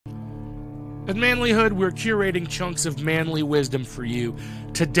At Manlyhood, we're curating chunks of manly wisdom for you.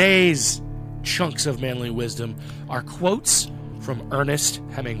 Today's chunks of manly wisdom are quotes from Ernest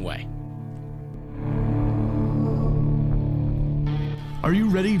Hemingway. Are you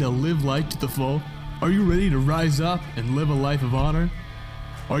ready to live life to the full? Are you ready to rise up and live a life of honor?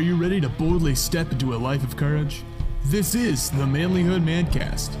 Are you ready to boldly step into a life of courage? This is the Manlyhood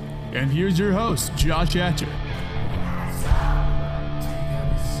Mancast. And here's your host, Josh Hatcher.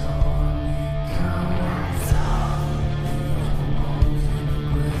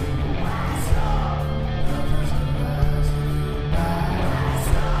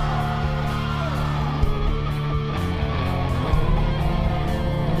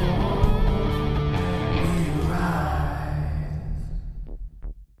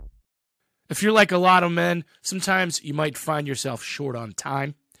 If you're like a lot of men, sometimes you might find yourself short on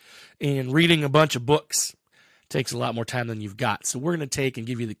time, and reading a bunch of books takes a lot more time than you've got. So we're going to take and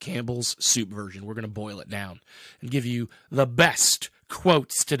give you the Campbell's soup version. We're going to boil it down and give you the best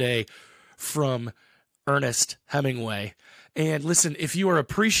quotes today from Ernest Hemingway. And listen, if you are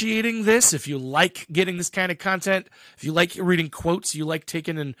appreciating this, if you like getting this kind of content, if you like reading quotes, you like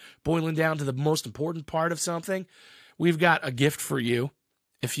taking and boiling down to the most important part of something, we've got a gift for you.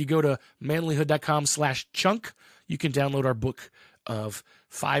 If you go to manlyhood.com/chunk, you can download our book of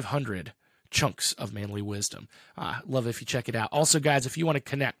 500 chunks of manly wisdom. Love it if you check it out. Also, guys, if you want to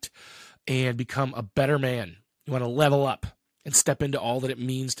connect and become a better man, you want to level up and step into all that it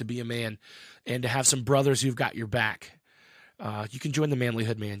means to be a man and to have some brothers who've got your back, you can join the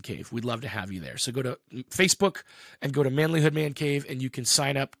Manlyhood Man Cave. We'd love to have you there. So go to Facebook and go to Manlyhood Man Cave, and you can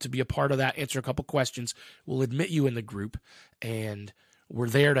sign up to be a part of that, answer a couple questions. We'll admit you in the group, and we're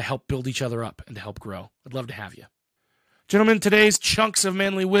there to help build each other up and to help grow. I'd love to have you. Gentlemen, today's chunks of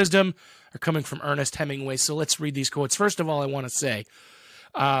manly wisdom are coming from Ernest Hemingway, so let's read these quotes. First of all, I want to say,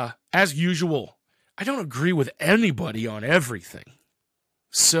 as usual, I don't agree with anybody on everything.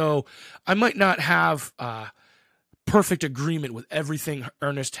 So I might not have perfect agreement with everything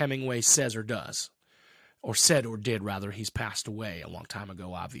Ernest Hemingway says or does. Or said or did, rather. He's passed away a long time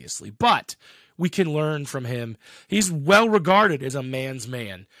ago, obviously. But we can learn from him. He's well regarded as a man's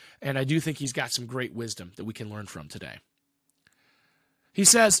man, and I do think he's got some great wisdom that we can learn from today. He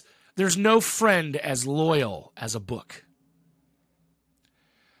says, "There's no friend as loyal as a book."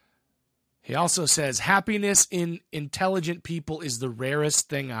 He also says, "Happiness in intelligent people is the rarest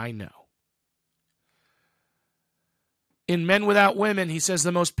thing I know." In Men Without Women, he says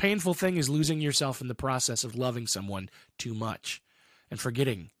the most painful thing is losing yourself in the process of loving someone too much and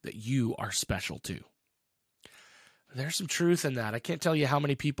forgetting that you are special too. There's some truth in that. I can't tell you how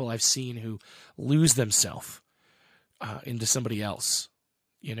many people I've seen who lose themselves into somebody else.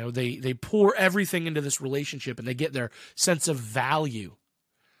 You know, they pour everything into this relationship and they get their sense of value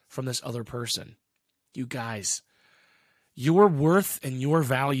from this other person. You guys, your worth and your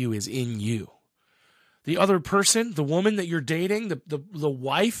value is in you. The other person, the woman that you're dating, the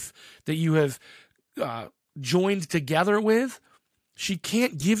wife that you have joined together with, she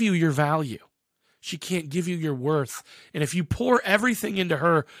can't give you your value. She can't give you your worth. And if you pour everything into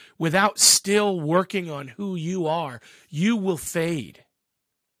her without still working on who you are, you will fade.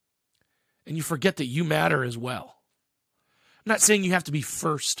 And you forget that you matter as well. I'm not saying you have to be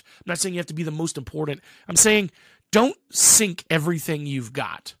first. I'm not saying you have to be the most important. I'm saying don't sink everything you've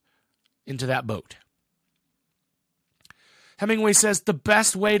got into that boat. Hemingway says the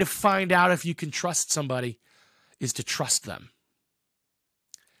best way to find out if you can trust somebody is to trust them.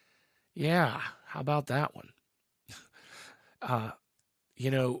 Yeah, how about that one?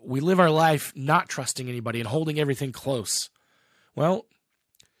 We live our life not trusting anybody and holding everything close. Well,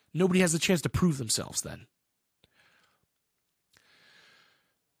 nobody has the chance to prove themselves then.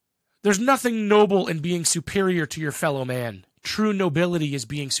 There's nothing noble in being superior to your fellow man. True nobility is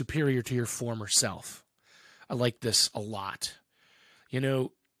being superior to your former self. I like this a lot. You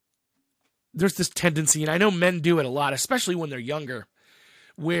know, there's this tendency, and I know men do it a lot, especially when they're younger,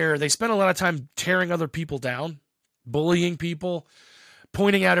 where they spend a lot of time tearing other people down, bullying people,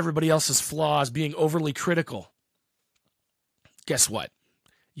 pointing out everybody else's flaws, being overly critical. Guess what?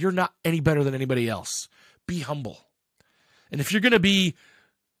 You're not any better than anybody else. Be humble. And if you're going to be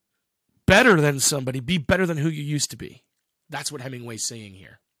better than somebody, be better than who you used to be. That's what Hemingway's saying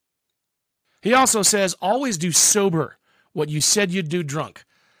here. He also says, always do sober what you said you'd do drunk.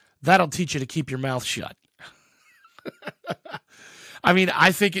 That'll teach you to keep your mouth shut. I mean,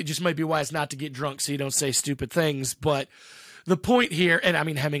 I think it just might be wise not to get drunk so you don't say stupid things. But the point here, and I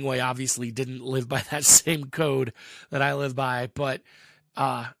mean, Hemingway obviously didn't live by that same code that I live by. But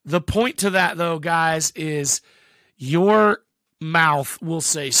the point to that, though, guys, is your mouth will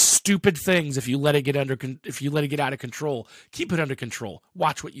say stupid things if you let it get out of control. Keep it under control.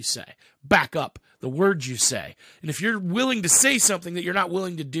 Watch what you say. Back up the words you say. And if you're willing to say something that you're not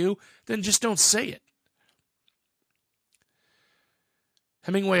willing to do, then just don't say it.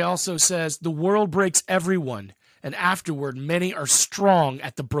 Hemingway also says, the world breaks everyone, and afterward many are strong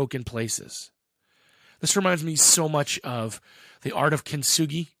at the broken places. This reminds me so much of The Art of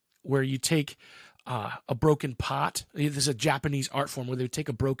Kintsugi, where you take a broken pot. This is a Japanese art form where they would take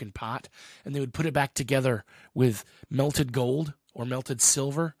a broken pot and they would put it back together with melted gold or melted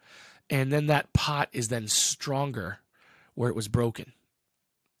silver. And then that pot is then stronger where it was broken.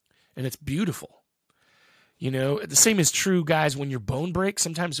 And it's beautiful. You know, the same is true, guys, when your bone breaks.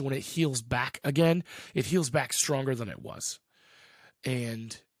 Sometimes when it heals back again, it heals back stronger than it was.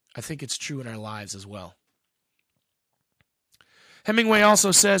 And I think it's true in our lives as well. Hemingway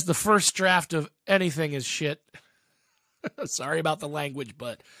also says the first draft of anything is shit. Sorry about the language,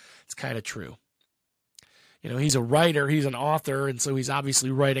 but it's kind of true. You know, he's a writer, he's an author, and so he's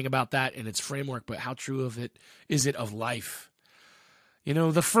obviously writing about that in its framework, but how true is it of life? You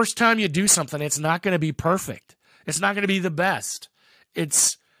know, the first time you do something, it's not going to be perfect. It's not going to be the best.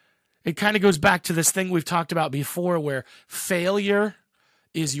 It kind of goes back to this thing we've talked about before where failure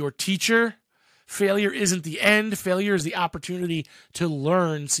is your teacher. Failure isn't the end. Failure is the opportunity to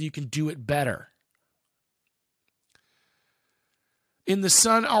learn so you can do it better. In The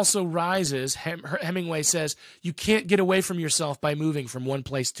Sun Also Rises, Hemingway says, you can't get away from yourself by moving from one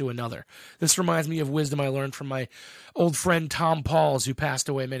place to another. This reminds me of wisdom I learned from my old friend Tom Pauls, who passed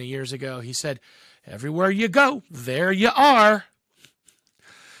away many years ago. He said, everywhere you go, there you are.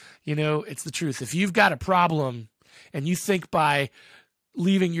 You know, it's the truth. If you've got a problem and you think by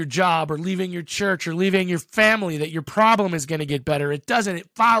leaving your job or leaving your church or leaving your family that your problem is going to get better, it doesn't. It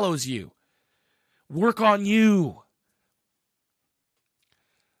follows you. Work on you.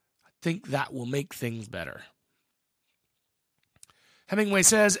 I think that will make things better. Hemingway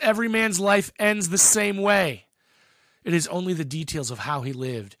says, every man's life ends the same way. It is only the details of how he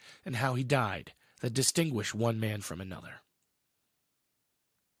lived and how he died that distinguish one man from another.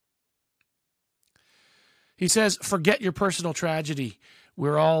 He says, forget your personal tragedy.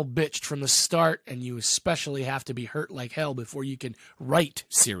 We're all bitched from the start, and you especially have to be hurt like hell before you can write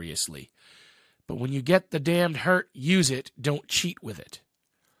seriously. But when you get the damned hurt, use it. Don't cheat with it.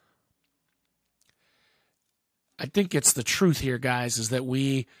 I think it's the truth here, guys, is that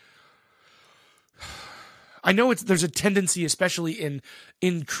I know there's a tendency, especially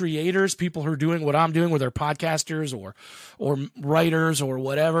in creators, people who are doing what I'm doing with their podcasters or writers or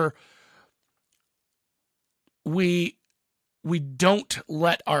whatever. We don't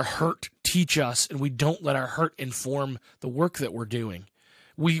let our hurt teach us, and we don't let our hurt inform the work that we're doing.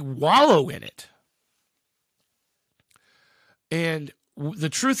 We wallow in it. And the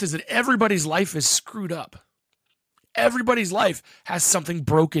truth is that everybody's life is screwed up. Everybody's life has something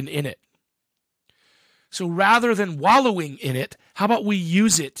broken in it. So rather than wallowing in it, how about we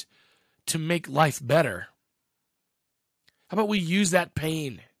use it to make life better? How about we use that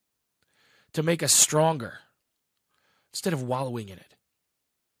pain to make us stronger instead of wallowing in it?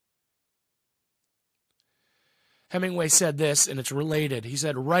 Hemingway said this, and it's related. He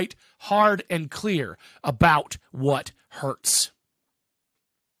said, write hard and clear about what hurts.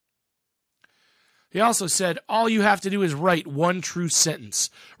 He also said, all you have to do is write one true sentence.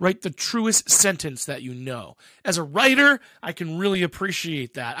 Write the truest sentence that you know. As a writer, I can really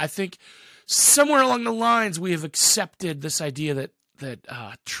appreciate that. I think somewhere along the lines we have accepted this idea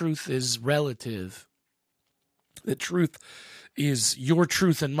that truth is relative. That truth is your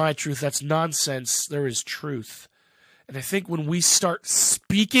truth and my truth. That's nonsense. There is truth. And I think when we start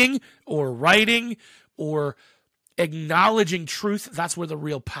speaking or writing or acknowledging truth, that's where the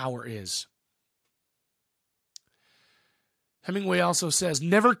real power is. Hemingway also says,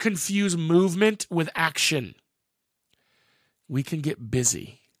 never confuse movement with action. We can get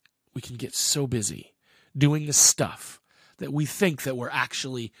busy. We can get so busy doing the stuff that we think that we're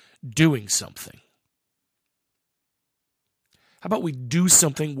actually doing something. How about we do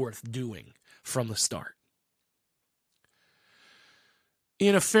something worth doing from the start?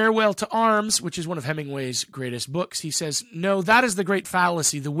 In A Farewell to Arms, which is one of Hemingway's greatest books, he says, no, that is the great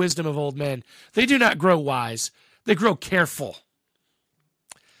fallacy, the wisdom of old men. They do not grow wise. They grow careful.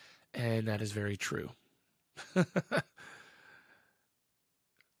 And that is very true.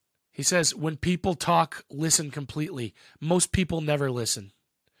 He says, when people talk, listen completely. Most people never listen.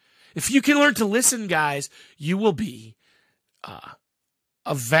 If you can learn to listen, guys, you will be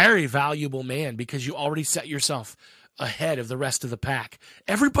a very valuable man because you already set yourself ahead of the rest of the pack.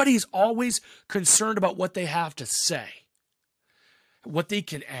 Everybody is always concerned about what they have to say. what they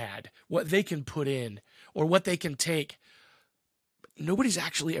can add, what they can put in, or what they can take. Nobody's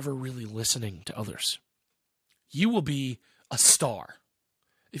actually ever really listening to others. You will be a star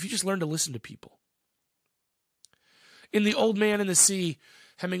if you just learn to listen to people. In The Old Man and the Sea,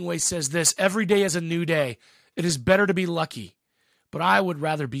 Hemingway says this: "Every day is a new day. It is better to be lucky, but I would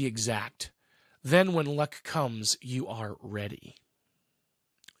rather be exact. Then when luck comes, you are ready."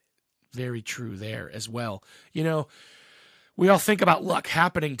 Very true there as well. You know, we all think about luck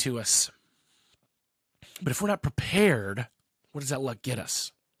happening to us. But if we're not prepared, what does that luck get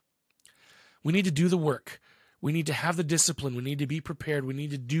us? We need to do the work. We need to have the discipline. We need to be prepared. We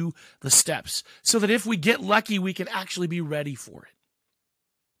need to do the steps so that if we get lucky, we can actually be ready for it.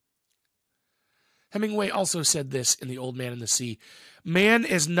 Hemingway also said this in The Old Man and the Sea: "Man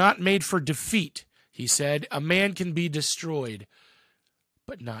is not made for defeat," he said. "A man can be destroyed,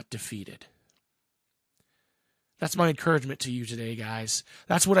 but not defeated." That's my encouragement to you today, guys.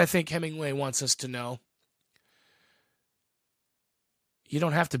 That's what I think Hemingway wants us to know. You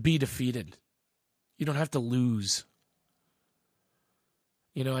don't have to be defeated. You don't have to lose.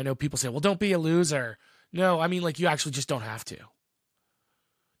 You know, I know people say, well, don't be a loser. No, I mean, like, you actually just don't have to.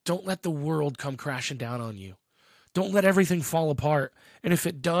 Don't let the world come crashing down on you. Don't let everything fall apart. And if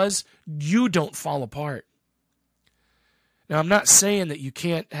it does, you don't fall apart. Now, I'm not saying that you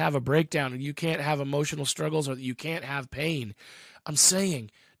can't have a breakdown and you can't have emotional struggles or that you can't have pain. I'm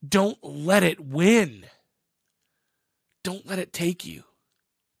saying don't let it win. Don't let it take you.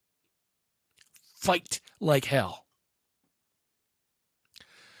 Fight like hell.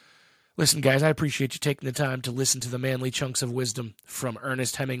 Listen, guys, I appreciate you taking the time to listen to the manly chunks of wisdom from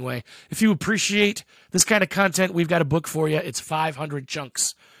Ernest Hemingway. If you appreciate this kind of content, we've got a book for you. It's 500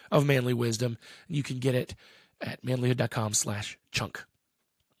 chunks of manly wisdom. You can get it at manlyhood.com/chunk.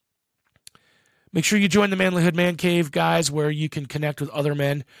 Make sure you join the Manlyhood Man Cave, guys, where you can connect with other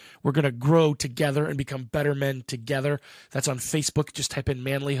men. We're going to grow together and become better men together. That's on Facebook. Just type in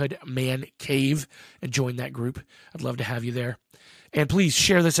Manlyhood Man Cave and join that group. I'd love to have you there. And please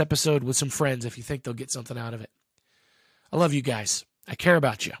share this episode with some friends if you think they'll get something out of it. I love you guys. I care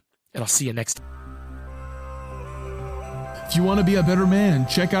about you. And I'll see you next time. If you want to be a better man,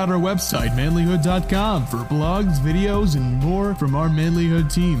 check out our website, manlyhood.com, for blogs, videos, and more from our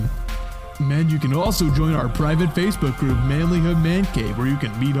Manlyhood team. And you can also join our private Facebook group, Manlyhood Man Cave, where you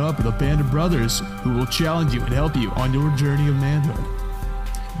can meet up with a band of brothers who will challenge you and help you on your journey of manhood.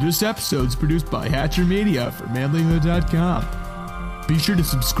 This episode is produced by Hatcher Media for manlyhood.com. Be sure to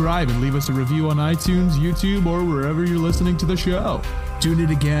subscribe and leave us a review on iTunes, YouTube, or wherever you're listening to the show. Tune in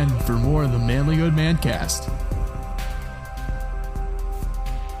again for more of the Manlyhood Mancast.